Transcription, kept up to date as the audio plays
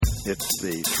It's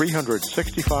the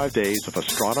 365 Days of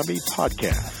Astronomy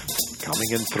podcast. Coming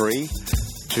in 3,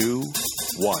 2,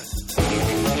 1.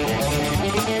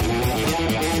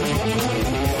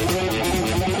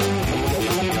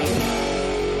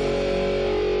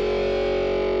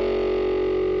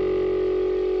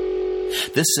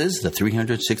 This is the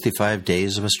 365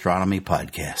 Days of Astronomy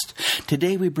podcast.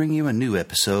 Today we bring you a new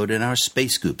episode in our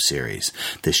Space Scoop series.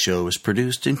 This show is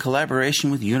produced in collaboration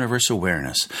with Universal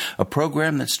Awareness, a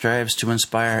program that strives to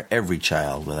inspire every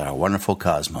child with our wonderful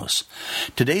cosmos.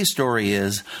 Today's story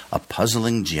is A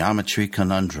Puzzling Geometry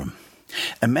Conundrum.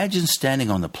 Imagine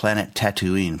standing on the planet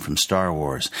Tatooine from Star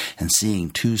Wars and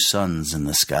seeing two suns in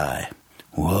the sky.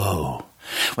 Whoa!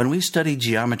 When we study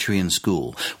geometry in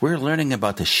school, we're learning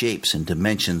about the shapes and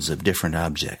dimensions of different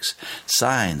objects.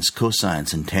 Sines,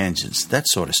 cosines, and tangents, that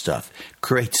sort of stuff.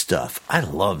 Great stuff. I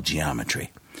love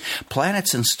geometry.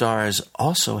 Planets and stars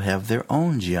also have their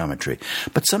own geometry,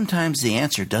 but sometimes the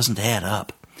answer doesn't add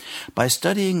up. By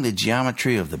studying the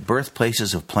geometry of the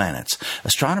birthplaces of planets,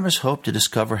 astronomers hope to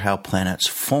discover how planets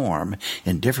form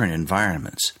in different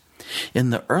environments. In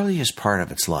the earliest part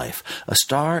of its life, a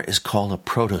star is called a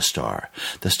protostar.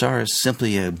 The star is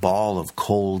simply a ball of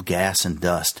cold gas and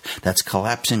dust that's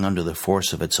collapsing under the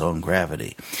force of its own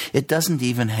gravity. It doesn't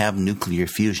even have nuclear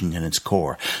fusion in its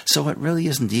core, so it really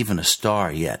isn't even a star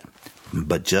yet.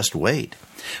 But just wait.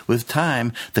 With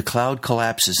time, the cloud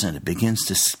collapses and it begins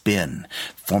to spin,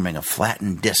 forming a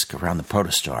flattened disk around the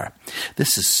protostar.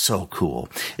 This is so cool.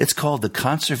 It's called the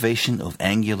conservation of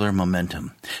angular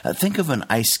momentum. Think of an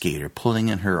ice skater pulling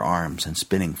in her arms and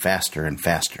spinning faster and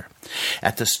faster.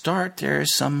 At the start, there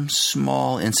is some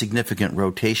small, insignificant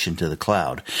rotation to the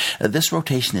cloud. This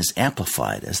rotation is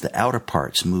amplified as the outer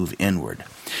parts move inward.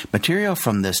 Material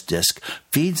from this disk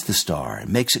feeds the star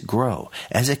and makes it grow.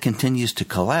 As it continues to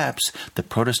collapse, the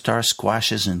protostar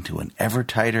squashes into an ever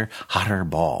tighter, hotter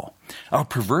ball. Our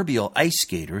proverbial ice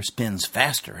skater spins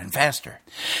faster and faster.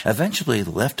 Eventually,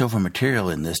 the leftover material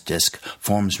in this disk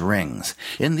forms rings.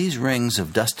 In these rings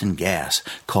of dust and gas,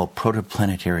 called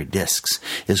protoplanetary disks,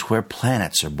 is where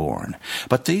planets are born.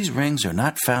 But these rings are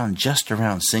not found just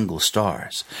around single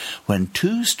stars. When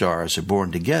two stars are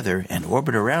born together and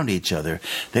orbit around each other,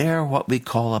 they are what we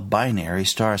call a binary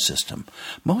star system.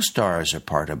 Most stars are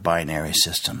part of binary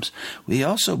systems. We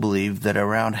also believe that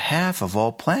around half of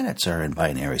all planets are in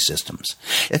binary systems.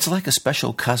 It's like a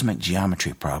special cosmic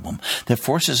geometry problem that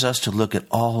forces us to look at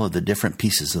all of the different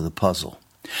pieces of the puzzle.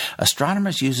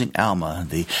 Astronomers using ALMA,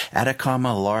 the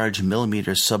Atacama Large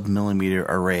Millimeter Submillimeter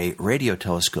Array radio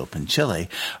telescope in Chile,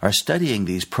 are studying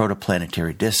these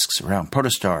protoplanetary disks around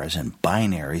protostars and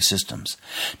binary systems.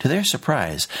 To their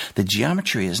surprise, the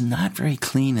geometry is not very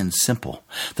clean and simple.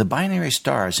 The binary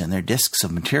stars and their disks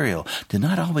of material do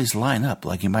not always line up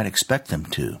like you might expect them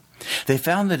to. They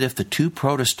found that if the two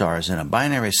protostars in a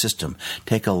binary system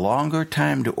take a longer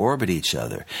time to orbit each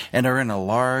other and are in a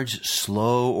large,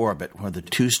 slow orbit where the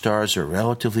two stars are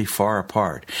relatively far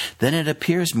apart, then it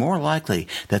appears more likely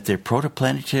that their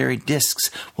protoplanetary disks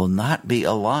will not be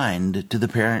aligned to the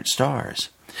parent stars.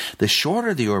 The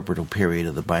shorter the orbital period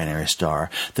of the binary star,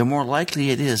 the more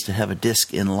likely it is to have a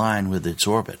disk in line with its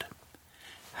orbit.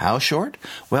 How short?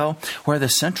 Well, where the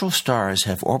central stars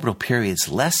have orbital periods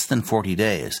less than 40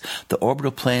 days, the orbital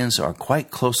planes are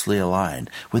quite closely aligned,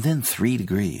 within 3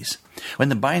 degrees. When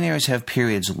the binaries have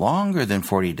periods longer than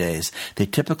 40 days, they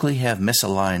typically have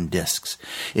misaligned disks.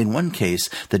 In one case,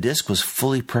 the disk was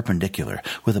fully perpendicular,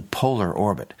 with a polar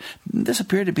orbit. This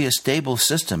appeared to be a stable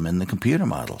system in the computer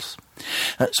models.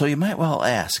 So you might well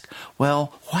ask,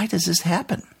 why does this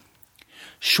happen?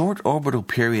 Short orbital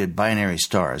period binary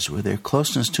stars, with their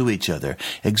closeness to each other,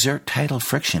 exert tidal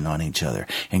friction on each other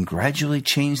and gradually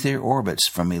change their orbits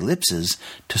from ellipses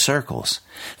to circles.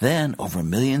 Then, over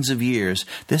millions of years,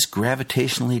 this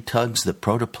gravitationally tugs the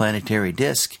protoplanetary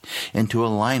disk into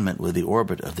alignment with the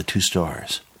orbit of the two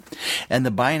stars. And the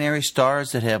binary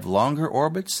stars that have longer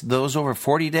orbits, those over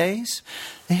 40 days,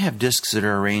 they have disks that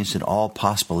are arranged in all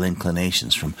possible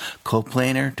inclinations, from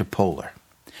coplanar to polar.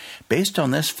 Based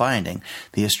on this finding,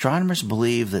 the astronomers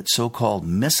believe that so-called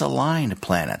misaligned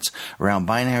planets around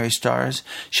binary stars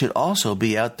should also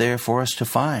be out there for us to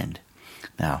find.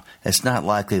 Now, it's not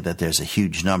likely that there's a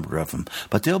huge number of them,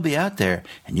 but they'll be out there,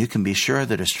 and you can be sure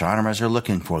that astronomers are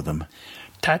looking for them.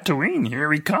 Tatooine, here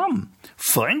we come.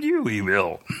 Find you we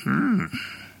will.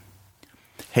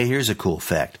 Hey, here's a cool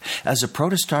fact. As a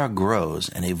protostar grows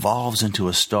and evolves into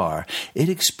a star, it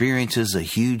experiences a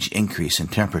huge increase in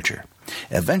temperature.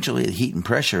 Eventually, the heat and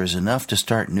pressure is enough to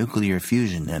start nuclear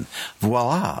fusion, and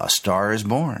voila, a star is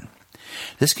born.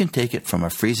 This can take it from a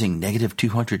freezing negative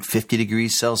 250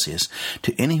 degrees Celsius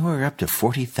to anywhere up to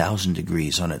 40,000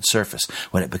 degrees on its surface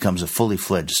when it becomes a fully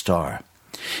fledged star.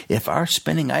 If our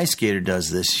spinning ice skater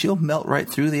does this, she'll melt right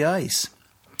through the ice.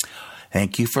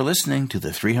 Thank you for listening to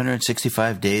the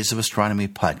 365 Days of Astronomy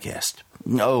podcast.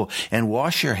 Oh, and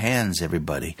wash your hands,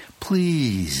 everybody.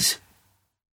 Please.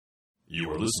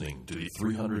 You are listening to the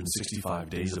 365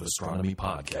 Days of Astronomy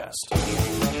podcast.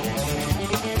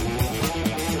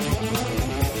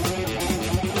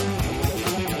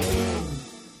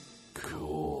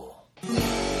 Cool.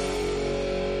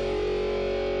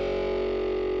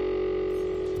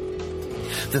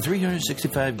 The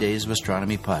 365 Days of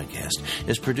Astronomy podcast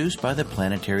is produced by the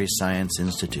Planetary Science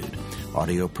Institute.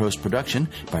 Audio post-production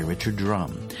by Richard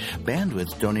Drum.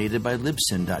 Bandwidth donated by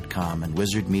Libsyn.com and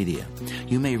Wizard Media.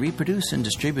 You may reproduce and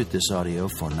distribute this audio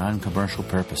for non-commercial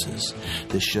purposes.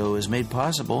 This show is made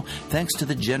possible thanks to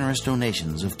the generous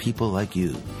donations of people like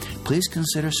you. Please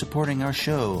consider supporting our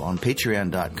show on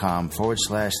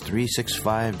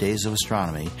patreon.com/365 Days of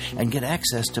Astronomy and get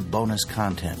access to bonus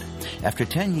content. After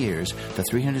 10 years, the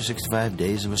 365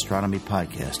 Days of Astronomy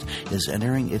podcast is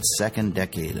entering its second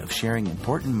decade of sharing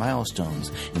important milestones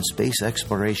in space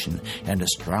exploration and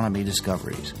astronomy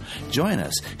discoveries. Join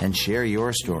us and share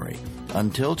your story.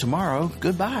 Until tomorrow,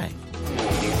 goodbye.